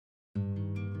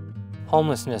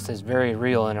Homelessness is very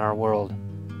real in our world.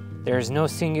 There is no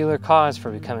singular cause for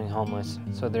becoming homeless,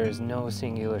 so there is no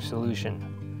singular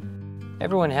solution.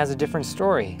 Everyone has a different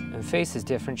story and faces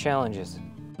different challenges.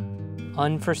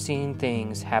 Unforeseen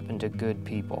things happen to good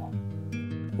people.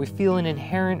 We feel an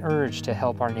inherent urge to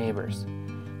help our neighbors,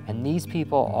 and these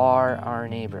people are our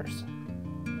neighbors.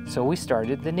 So we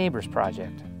started the Neighbours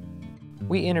Project.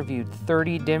 We interviewed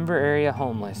 30 Denver area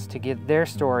homeless to get their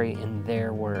story in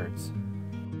their words.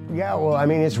 Yeah, well, I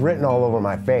mean, it's written all over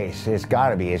my face. It's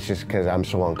gotta be. It's just because I'm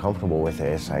so uncomfortable with it.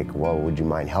 It's like, well, would you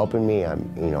mind helping me?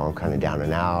 I'm kind of down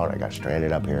and out. I got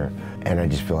stranded up here. And I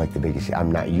just feel like I'm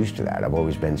not used to that. I've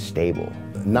always been stable.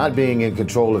 Not being in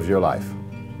control of your life.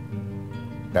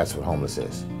 That's what homeless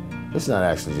is. It's not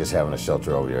actually just having a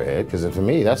shelter over your head, because for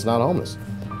me, that's not homeless.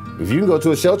 If you can go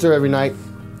to a shelter every night,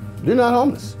 you're not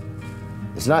homeless.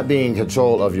 It's not being in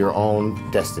control of your own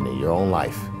destiny, your own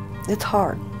life. It's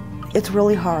hard. It's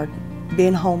really hard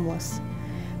being homeless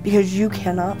because you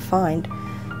cannot find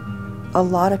a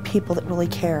lot of people that really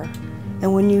care.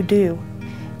 And when you do,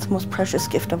 it's the most precious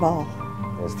gift of all.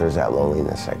 There's that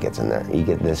loneliness that gets in there. You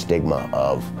get the stigma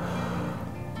of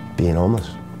being homeless.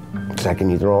 The second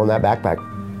you throw in that backpack,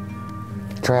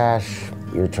 trash,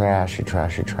 you're trash, you're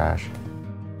trash, you're trash.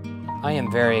 I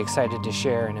am very excited to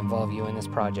share and involve you in this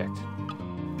project.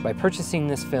 By purchasing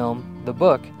this film, the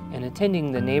book, and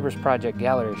attending the Neighbours Project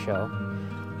Gallery Show,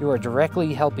 you are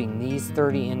directly helping these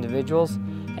 30 individuals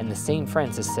and the St.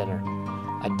 Francis Center,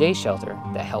 a day shelter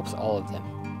that helps all of them.